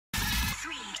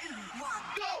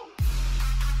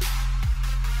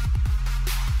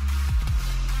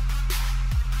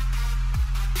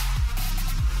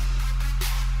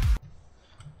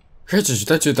Hej, cześć,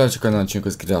 witajcie w kolejnym odcinku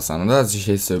z Andreasa. No teraz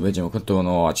dzisiaj sobie będziemy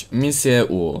kontynuować misję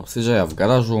u Jizzy'ego w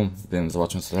garażu, więc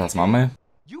zobaczmy co teraz mamy.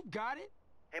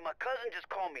 Hey, my cousin just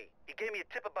called me. He gave me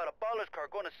a tip about a baller's car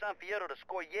going to San Fierro to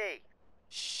score yay.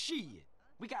 Shit,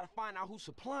 we gotta find out who's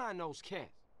supplying those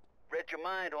cats. Read your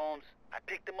mind, Holmes. I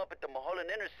picked them up at the Mulholland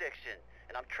intersection,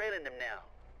 and I'm trailing them now.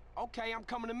 Okay, I'm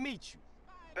coming to meet you.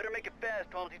 Better make it fast,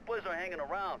 Holmes. These boys are hanging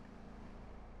around.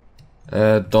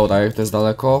 Dobra, jak to jest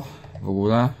daleko w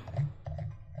ogóle?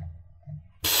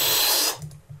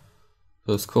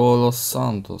 To jest koło Los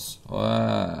Santos.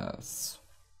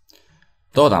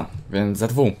 Dobra, więc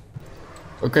ZW.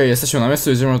 Okej, jesteśmy na miejscu,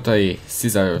 jedziemy tutaj.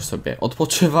 Caesar już sobie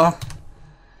odpoczywa.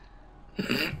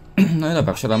 No i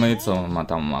dobra, wsiadamy i co ma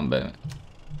tam mamy.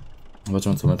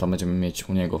 Zobaczymy co my tam będziemy mieć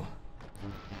u niego.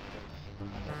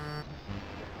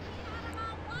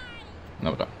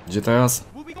 Dobra, gdzie teraz?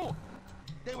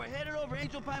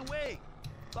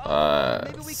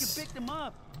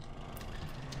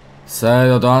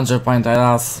 Serio, do Angel Pine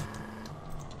teraz?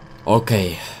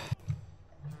 Okej.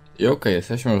 I okej,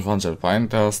 jesteśmy już w Angel Pine,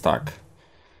 teraz tak.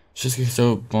 Wszystkich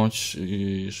chcę bądź...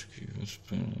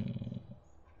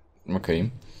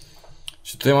 Okej.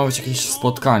 Czy tutaj ma być jakieś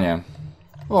spotkanie?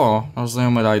 O, nasz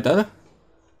znajomy rider?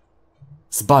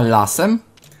 Z ballasem?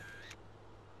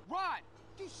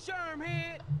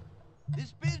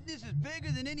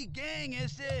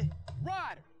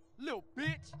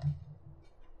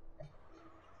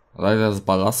 Rider z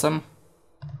ballasem?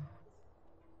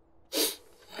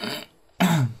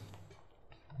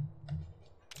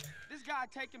 This guy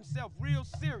take himself real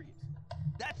serious.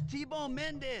 That's T-Bone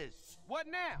Mendez. What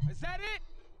now? Is that it?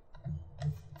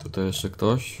 Tutaj jeszcze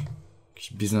ktoś?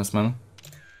 Jakiś biznesmen?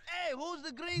 Hey, who's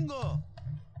the gringo?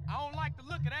 I don't like the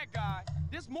look of that guy.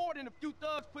 This more than a few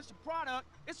thugs pushing product.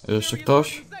 It's a Jeszcze serious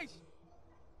ktoś? organization.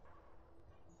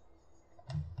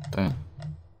 Ten.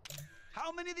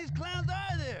 How many of these clowns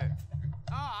are there?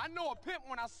 I know a pimp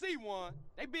when I see one.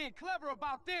 They being clever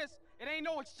about this. It ain't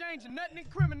no exchange of nothing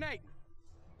incriminating.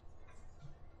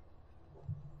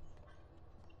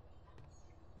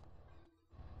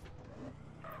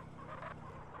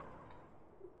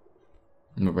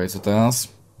 Dobra, i co teraz?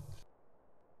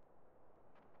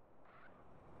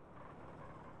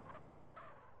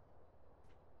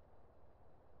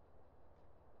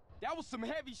 That was some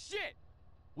heavy shit.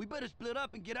 We better split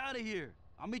up and get out of here.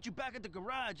 I'll meet you back at the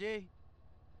garage, eh?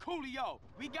 Coolio,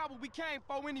 we got what we came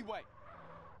for anyway.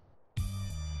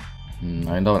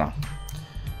 No i dobra.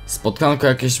 Spotkanko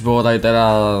jakieś było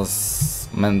Ridera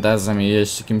z Mendezem i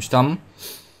jeszcze kimś tam.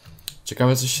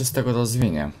 Ciekawe coś się z tego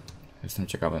rozwinie. Jestem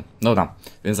ciekawy. Dobra,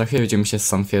 więc za chwilę widzimy się z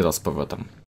San Fierro z powrotem.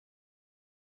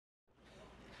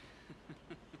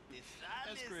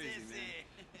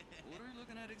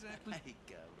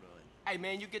 Hey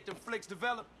man, you get them flicks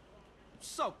developed?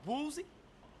 What's up, Woozy?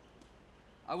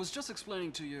 I was just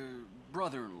explaining to your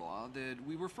brother-in-law that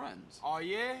we were friends. Oh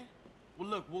yeah? Well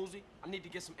look, Woozy, I need to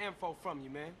get some info from you,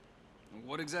 man.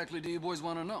 What exactly do you boys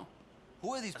want to know?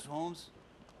 Who are these, Holmes?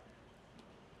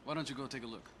 Why don't you go take a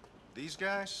look? These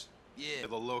guys? Yeah. They're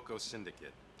the Loco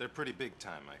Syndicate. They're pretty big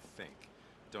time, I think.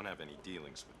 Don't have any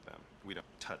dealings with them. We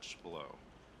don't touch blow.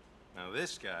 Now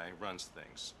this guy runs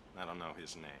things. I don't know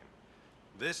his name.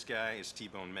 This guy is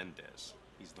T-Bone Mendez.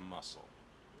 He's the muscle.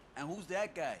 And who's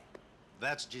that guy?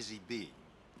 That's Jizzy B.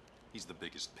 He's the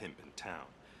biggest pimp in town.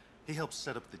 He helps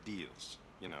set up the deals.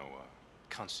 You know,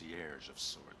 concierge of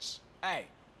sorts. Hey,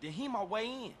 did he my way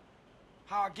in?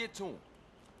 How I get to him?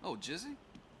 Oh, Jizzy?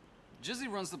 Jizzy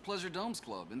runs the Pleasure Domes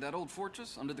Club in that old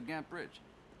fortress under the Gant Bridge.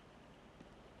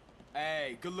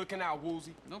 Hey, good looking out,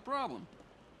 Woozy. No problem.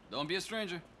 Don't be a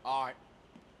stranger. Alright.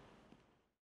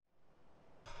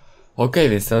 Okej,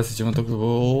 więc teraz idziemy do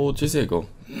klubu Jizzy'ego.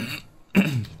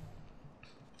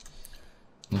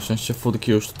 Na szczęście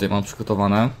furki już tutaj mam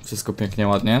przygotowane. Wszystko pięknie,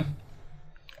 ładnie.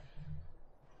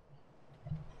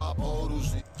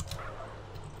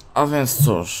 A więc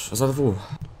cóż, ZW.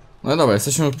 No dobra,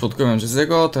 jesteśmy już pod klubem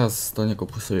Jizzy'ego. Teraz do niego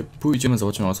sobie pójdziemy,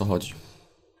 zobaczymy o co chodzi.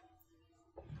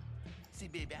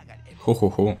 Hu hu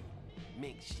hu.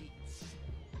 Mink sheets,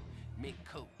 mink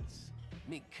coats,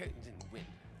 mink curtains in the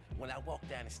window. When I walk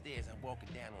down the stairs, I'm walking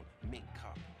down on mink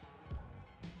carpet.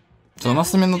 Co ma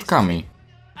z tymi nutkami?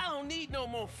 I don't need no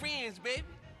more friends, baby.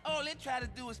 All they try to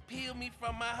do is peel me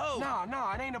from my hoe.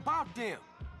 Nah, it ain't about them.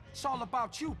 It's all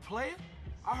about you, player.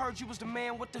 I heard you was the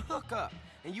man with the hookup,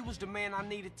 and you was the man I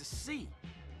needed to see.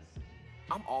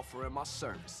 I'm offering my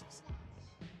services.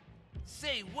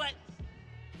 Say what?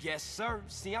 Yes, sir.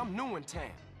 See, I'm new in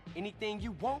town. Anything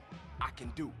you want, I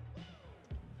can do.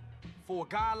 For a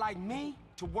guy like me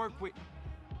to work with,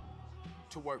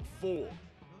 to work for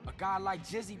a guy like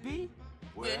Jizzy B,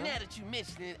 Well, now that you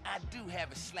mention it, I do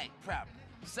have a slight problem.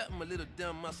 Something a little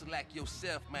dumb muscle like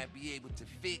yourself might be able to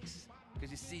fix.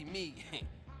 Cause you see me,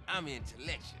 I'm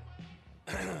intellectual.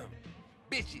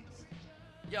 Bitches,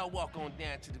 y'all walk on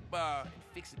down to the bar and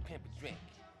fix a pimp a drink.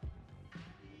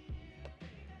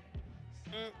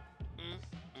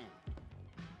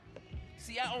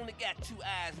 See, I only got 2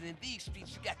 eyes, and in these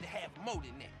streets, you got to have more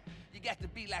than that. You got to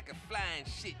be like a flying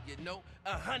shit, you know?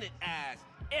 100 eyes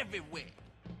everywhere.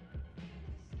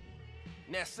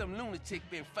 Now, some lunatic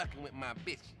been fucking with my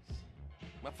bitches.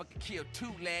 Motherfucker killed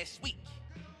 2 last week.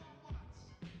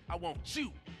 I want you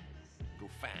to go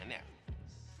find out.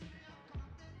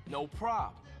 no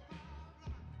problem.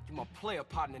 You my player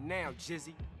partner now,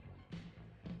 Jizzy.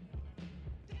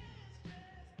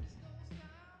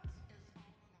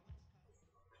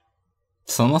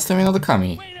 Co on ma z tymi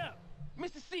nodokami? Wait up!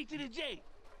 Mr. C to the J.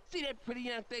 See that pretty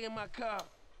young thing in my car?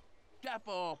 Drop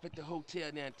her off at the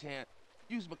hotel downtown.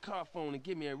 Use my car phone and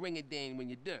give me a ring-a-ding when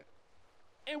you're done.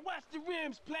 And watch the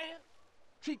rims, player.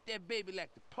 Treat that baby like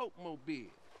the Pope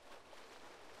Mobile.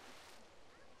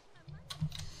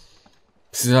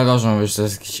 Zależą, wiesz, to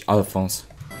jest jakiś Alfons.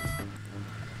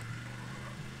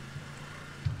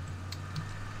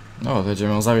 No, to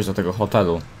będziemy ją zawieźć do tego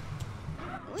hotelu.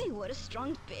 Uy, what a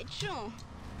strong bitch.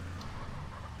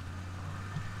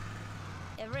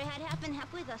 Ever had happen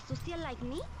with a sucia like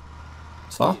me?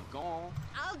 Co? Go on.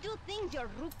 I'll do things your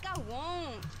ruka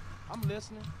won't. I'm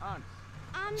listening, honest.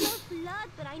 I'm no slut,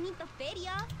 but I need the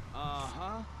feria.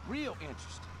 Uh-huh. Real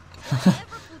interesting.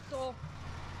 Whatever, puto.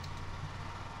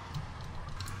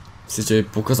 Chcecie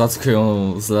po kozacku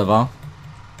ją zlewa?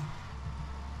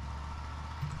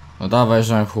 No dawaj,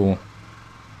 Rzęchu.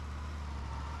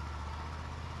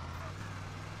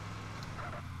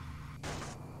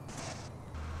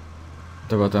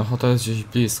 Dobra, ten hotel jest gdzieś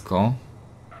blisko.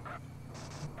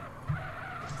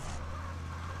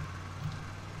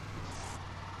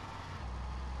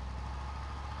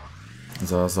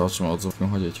 Zaraz zobaczymy, o co w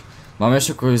tym chodzić. Mam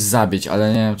jeszcze kogoś zabić,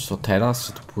 ale nie wiem, czy to teraz,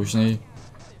 czy to później.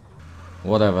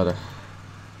 Whatever.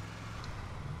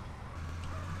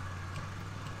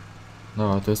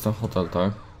 Dobra, to jest ten hotel,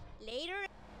 tak? Later.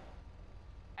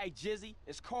 Hey, Jizzy,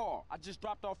 it's Carl. I just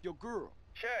dropped off your girl.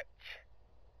 Church,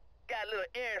 got a little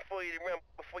errand for you to run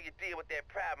before you deal with that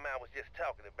problem I was just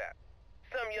talking about.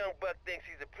 Some young buck thinks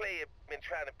he's a player, been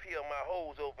trying to peel my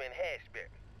hoes over in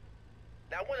Hashberry.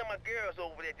 Now one of my girls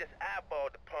over there just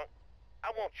eyeballed the punk. I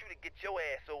want you to get your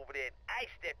ass over there and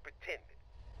ice that pretender.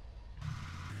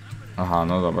 Aha,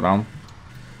 no dobra.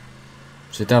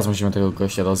 Czyli teraz musimy tego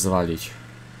gościa rozwalić.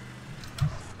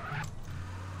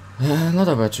 No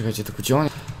dobra, czekajcie, tylko gdzie on...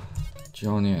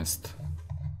 Gdzie on jest?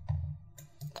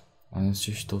 On jest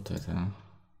gdzieś tutaj, tak?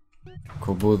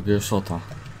 Kogut Bierszota.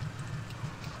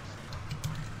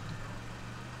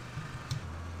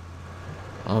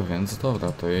 A więc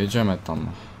dobra, to jedziemy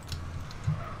tam.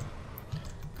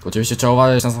 Tylko oczywiście trzeba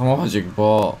uważać na samochodzik,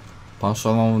 bo pan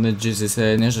szanowny Jizzy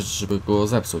sobie nie życzy, żeby go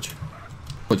zepsuć.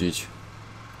 Chodzić.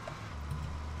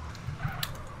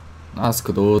 Na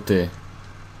skróty.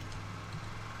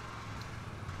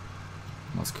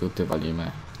 Na skróty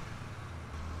walimy.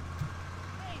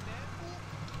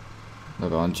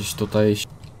 Dobra, on gdzieś tutaj...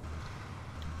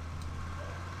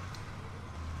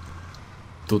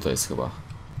 Tutaj jest chyba.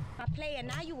 My player,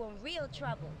 now you in real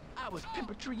trouble. I was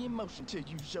pimpetry in motion till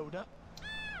you showed up.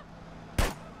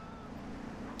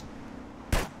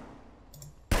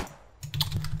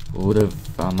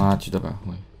 Kurwa mać, dobra,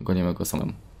 gonimy go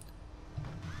samym.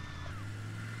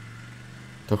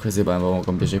 Trochę zjebałem, bo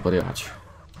mogą bliżej podjechać.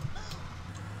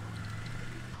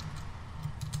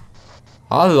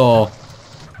 Halo!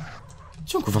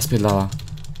 Gdzie on kurwa spierdala?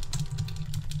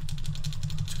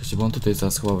 Czekajcie, bo on tutaj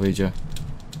zaraz chyba wyjdzie.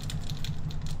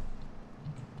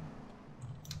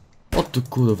 O ty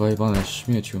kurwa jebane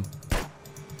śmieciu.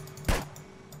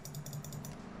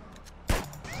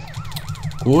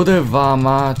 Kurwa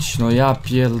mać, no ja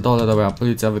pierdolę, dobra,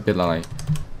 policja wypierdalaj.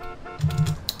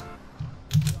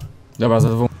 Dobra, za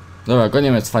dwóch. Dobra,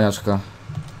 gonimy cwaniaczka.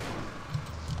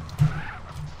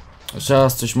 Jeszcze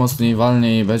raz coś mocniej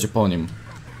walnie i będzie po nim.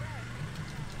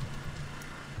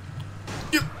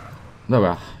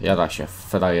 Dobra, jada się,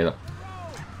 frajer.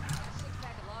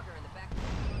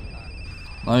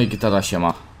 No i gitara się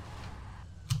ma.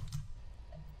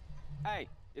 Hey,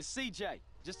 it's CJ.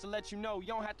 Just to let you know, you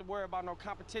don't have to worry about no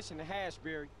competition in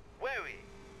Hashberry. Worried?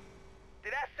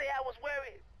 Did I say I was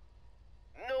worried?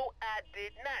 No, I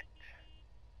did not.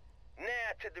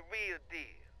 Now to the real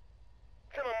deal.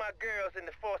 Some of my girls in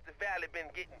the Foster Valley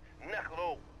been getting knuckled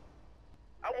over.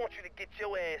 I want you to get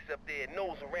your ass up there and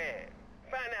nose around.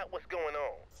 Find out what's going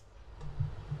on.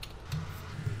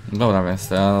 Dobra, więc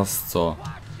teraz co?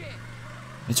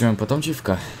 Idziemy po tą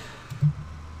dziwkę.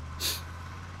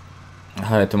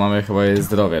 Ale tu mamy chyba jej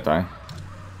zdrowie, tak?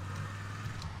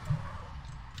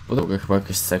 Podobno chyba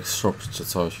jakiś sex shop czy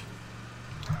coś.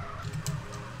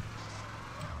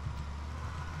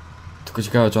 Tylko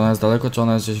ciekawe, czy ona jest daleko, czy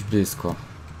ona jest gdzieś blisko.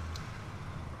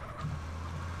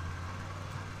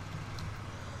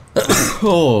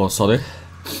 O, sorry.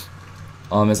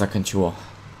 O, mnie zakręciło.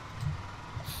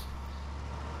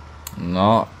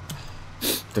 No.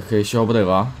 Trochę się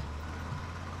obrywa.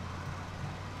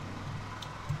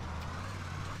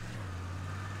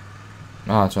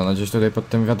 A, czy ona gdzieś tutaj pod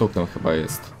tym wiaduktem chyba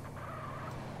jest.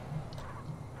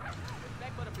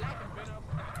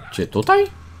 Gdzie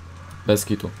tutaj? Bez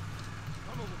kitu.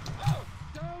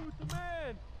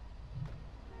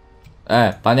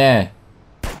 Panie!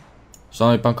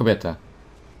 Szanuj pan kobietę.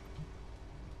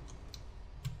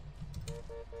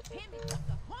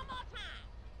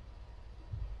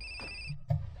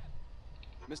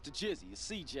 Mr. Jizzy, it's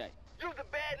CJ. You's a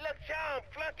bad luck charm,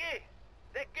 flunky.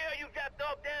 That girl you dropped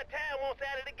off downtown wants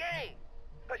out of the game.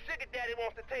 Her sugar daddy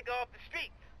wants to take her off the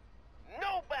streets.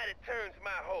 Nobody turns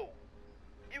my hoe.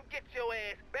 You get your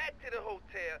ass back to the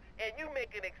hotel and you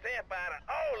make an example out of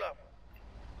all of them.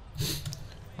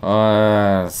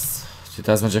 Czyli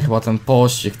teraz będzie chyba ten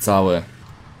pościg cały.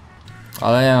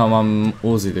 Ale nie no, mam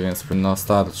Uzi, więc powinno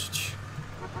starczyć.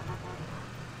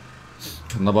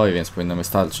 Naboi, więc powinno mi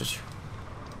starczyć.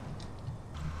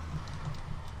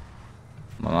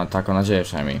 Mam taką nadzieję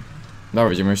przynajmniej. Dobra,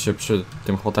 widzimy się przy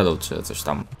tym hotelu, czy coś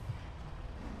tam.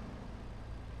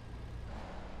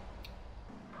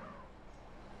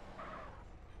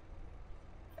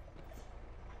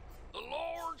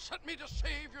 Sent me to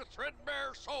save your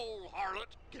threadbare soul, harlot.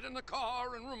 Get in the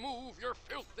car and remove your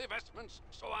filthy vestments,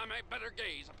 so I may better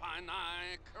gaze upon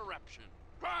thy corruption.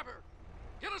 Driver,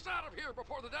 get us out of here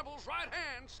before the devil's right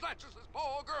hand snatches this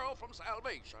poor girl from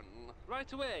salvation.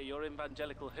 Right away, your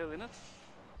evangelical holiness.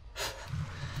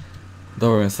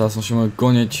 Dobra, więc teraz musimy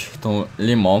gonić tą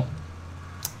limo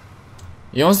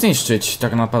i ją zniszczyć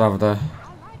tak naprawdę.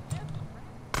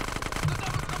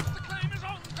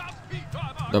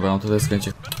 Dobra, no tutaj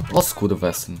skręcie. O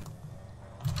skurwesyn.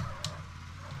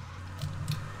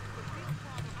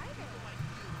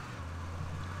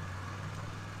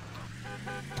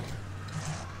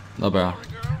 Dobra.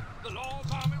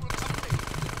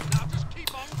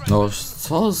 No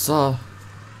co za...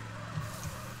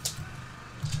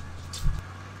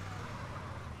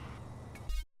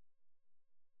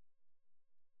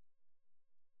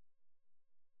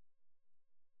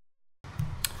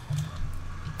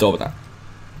 Dobra.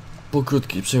 Po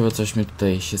krótkiej przerwie coś mi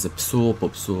tutaj się zepsuło,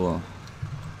 popsuło.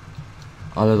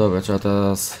 Ale dobra, trzeba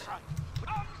teraz...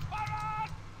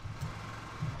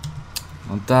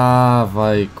 No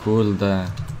dawaj, kurde.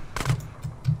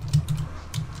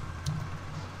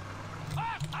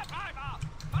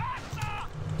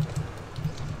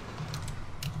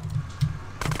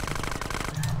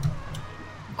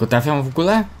 Go trafiam w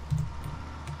ogóle?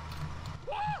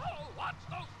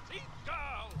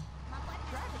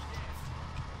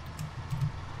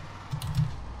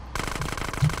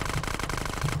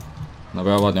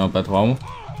 Dobra, ładnie opetłał.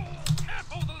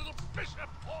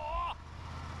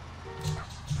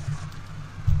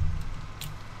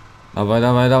 Dawaj,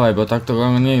 dawaj, dawaj, bo tak to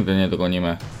go nigdy nie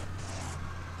dogonimy.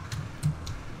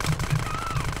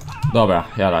 Dobra,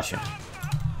 jara się.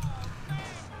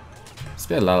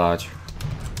 Spierdalać.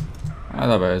 A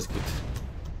dobra, jest git.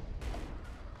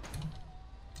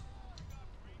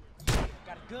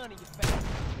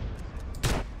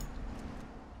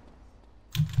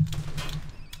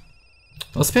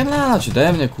 No spierdalać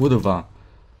ode mnie, kurwa.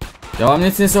 Ja wam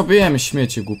nic nie zrobiłem,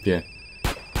 śmiecie głupie.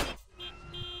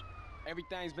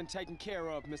 Everything's been taken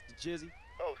care of, Mr. Jizzy.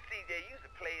 Oh, CJ, you's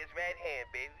the player's right hand,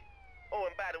 baby. Oh,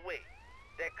 and by the way,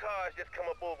 that car's just come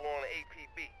up over on the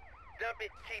APB. Dump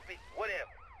it, keep it,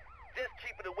 whatever. Just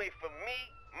keep it away from me,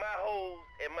 my hoes,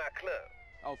 and my club.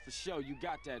 Oh, for sure, you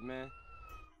got that, man.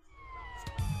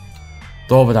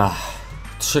 Dobra.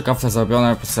 3 kafe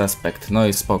zrobione plus respekt. No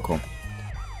i spoko.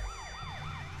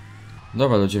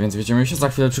 Dobra ludzie, więc widzimy się za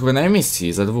chwilę przy kolejnej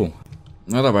misji, Z2.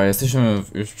 No dobra, jesteśmy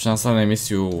już przy następnej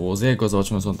misji u Ziego,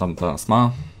 zobaczymy co on tam teraz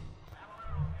ma.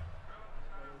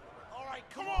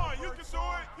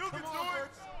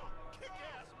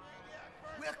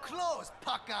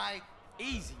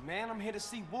 Easy, man. I'm here to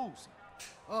see Woozy.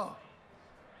 Oh,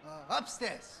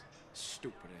 upstairs.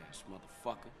 Stupid ass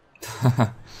motherfucker.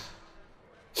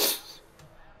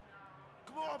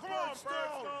 Come on,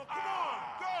 Birdstone. Come on,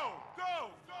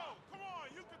 go. Come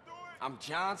on, you can do it. I'm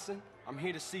Johnson. I'm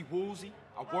here to see Woozy.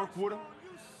 I work with him.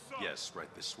 Yes,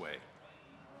 right this way.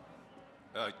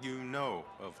 You know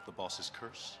of the boss's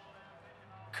curse?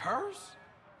 Curse?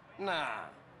 Nah.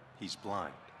 He's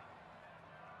blind.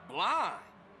 Blind?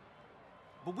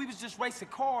 But we was just racing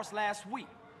cars last week.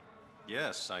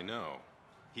 Yes, I know.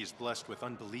 He's blessed with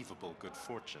unbelievable good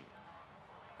fortune.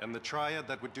 And the triad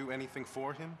that would do anything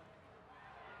for him?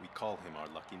 We call him our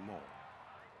lucky mole.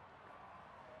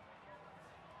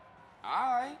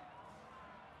 Alright.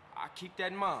 I'll keep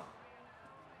that in mind.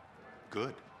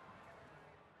 Good.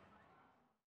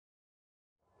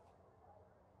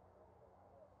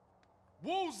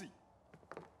 Woozy!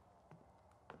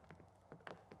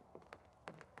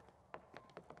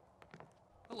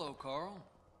 Hello, Carl.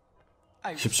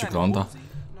 Hey, Się what's happening, przygląda. Woozy?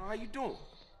 No, how you doing?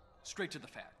 Straight to the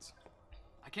facts.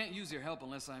 I can't use your help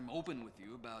unless I'm open with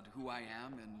you about who I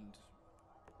am and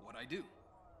what I do.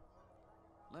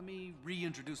 Let me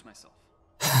reintroduce myself.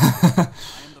 I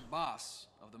am the boss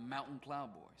of the Mountain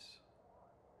Plowboys.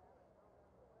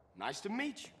 Nice to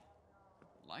meet you.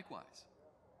 Likewise.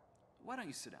 Why don't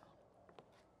you sit down?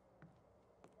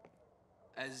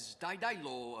 As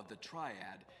Daidailo of the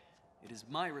Triad, it is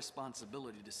my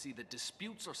responsibility to see that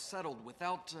disputes are settled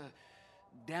without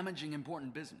damaging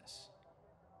important business.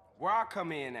 Where I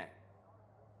come in at?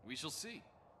 We shall see.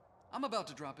 I'm about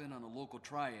to drop in on a local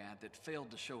triad that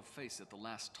failed to show face at the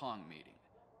last Tong meeting.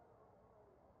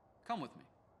 Come with me,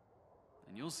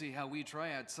 and you'll see how we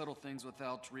triads settle things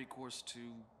without recourse to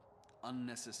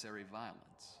unnecessary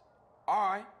violence.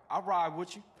 Alright, I'll ride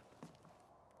with you.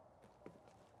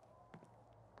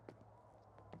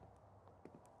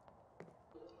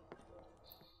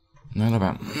 No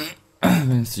dobra.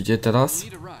 Więc gdzie teraz?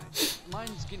 Need a ride.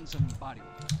 Mine's getting some body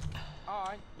work.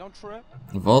 Alright, don't trip.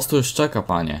 Woz tu już czeka,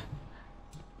 panie.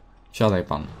 Siadaj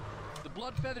pan. The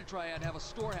Blood Feather Triad have a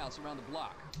storehouse around the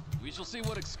block. We shall see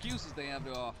what excuses they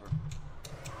have to offer.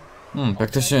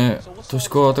 Praktycznie tuż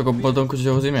koło tego budynku, gdzie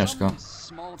Jizzy mieszka.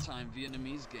 Small-time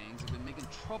Vietnamese gangs have been making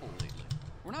trouble lately.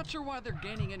 We're not sure why they're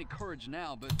gaining any courage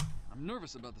now, but I'm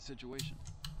nervous about the situation.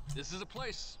 This is a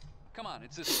place. Come on,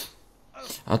 it's this way.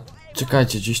 A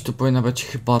czekajcie, gdzieś tu powinna być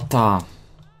chyba ta.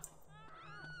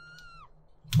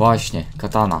 Właśnie,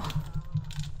 katana.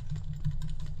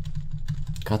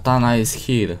 Katana is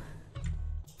here.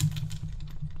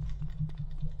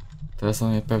 To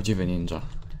są nieprawdziwe ninja.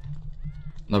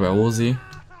 Dobra, Uzi.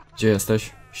 Gdzie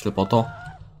jesteś? Ślepoto?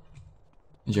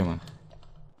 Idziemy.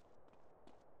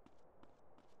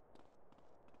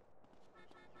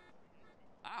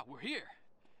 Ah, we're here.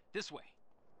 This way.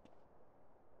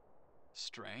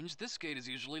 Strange, this gate is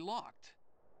usually locked.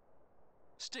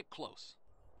 Stick close.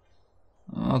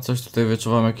 O, coś tutaj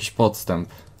wyczuwam, jakiś podstęp.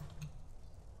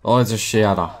 Oj, coś się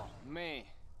jara. Man,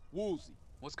 Woozy.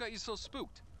 What's got you so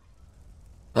spooked?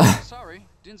 Sorry,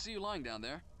 didn't see you lying down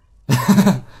there.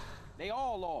 They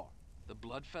all are. The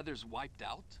blood feathers wiped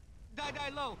out?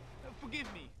 Daidailo,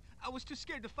 forgive me. I was too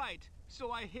scared to fight,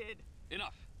 so I hid.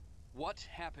 Enough. What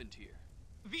happened here?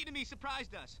 Vietnamese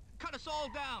surprised us, cut us all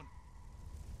down.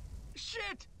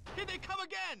 Shit! Here they come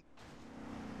again!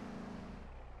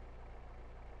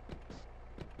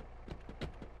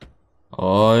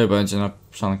 Oj, będzie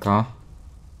naprzanka.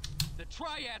 The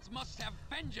triads must have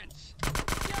vengeance.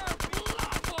 Your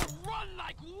blood will run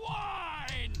like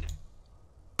wine.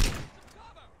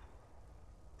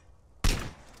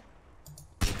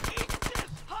 Eat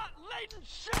this hot laden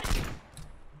shit.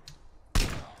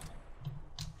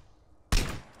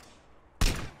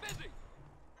 Get busy.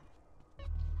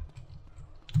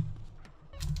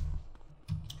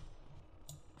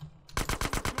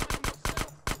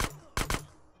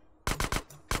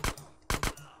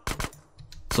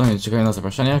 Co, nie czekają na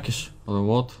zapraszanie jakieś? Ale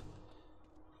what?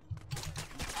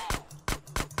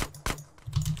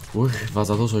 Chyba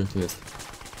za dużo ich tu jest.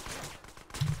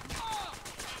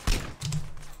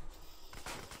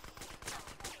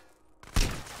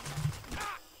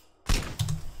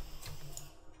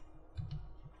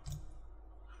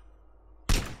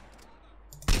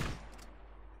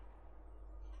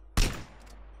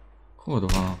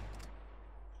 Kurwa.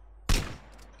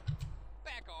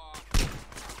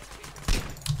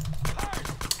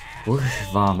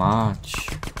 Kurwa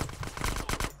mać.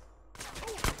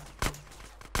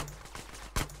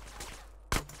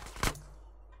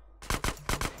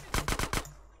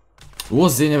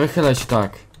 Łozy, nie wychylaj się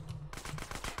tak.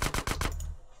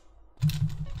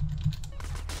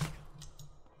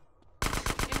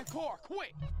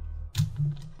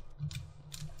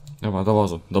 Dobra, do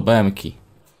wozu, do BM-ki.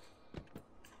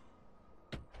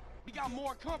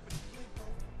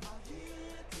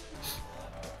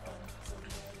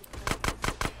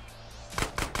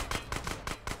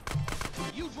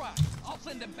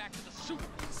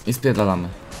 I spierdalamy.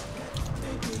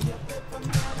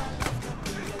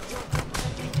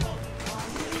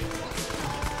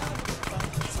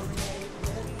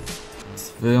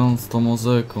 Wyjąc tą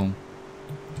muzyką.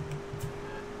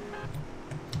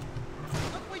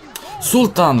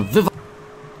 Sultan!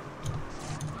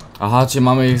 Aha, czy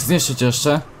mamy ich zniszczyć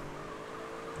jeszcze?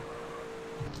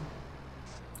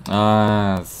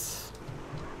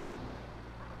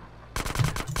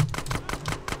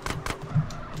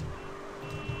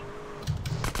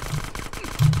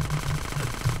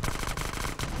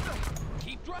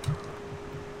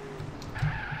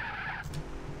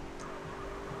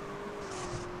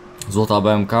 Złota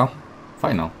BMK.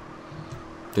 Fajna.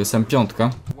 To jest M5.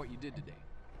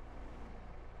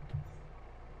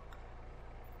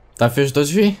 Trafisz do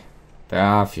drzwi?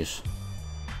 Trafisz.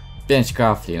 5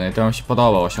 kafli, no i to mi się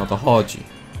podoba, właśnie o to chodzi.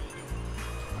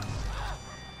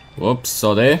 Ups,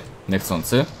 sorry,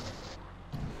 niechcący.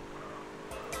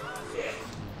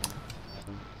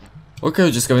 Okej,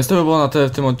 ludziska, więc to by było na tyle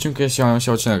w tym odcinku. Jeśli wam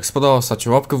się odcinek spodobał,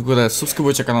 stawcie łapkę w górę,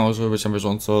 subskrybujcie kanał, żeby być na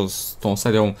bieżąco z tą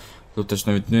serią lub też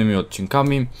nowymi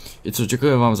odcinkami. I cóż,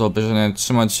 dziękuję wam za obejrzenie,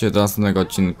 trzymajcie się do następnego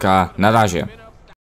odcinka, na razie.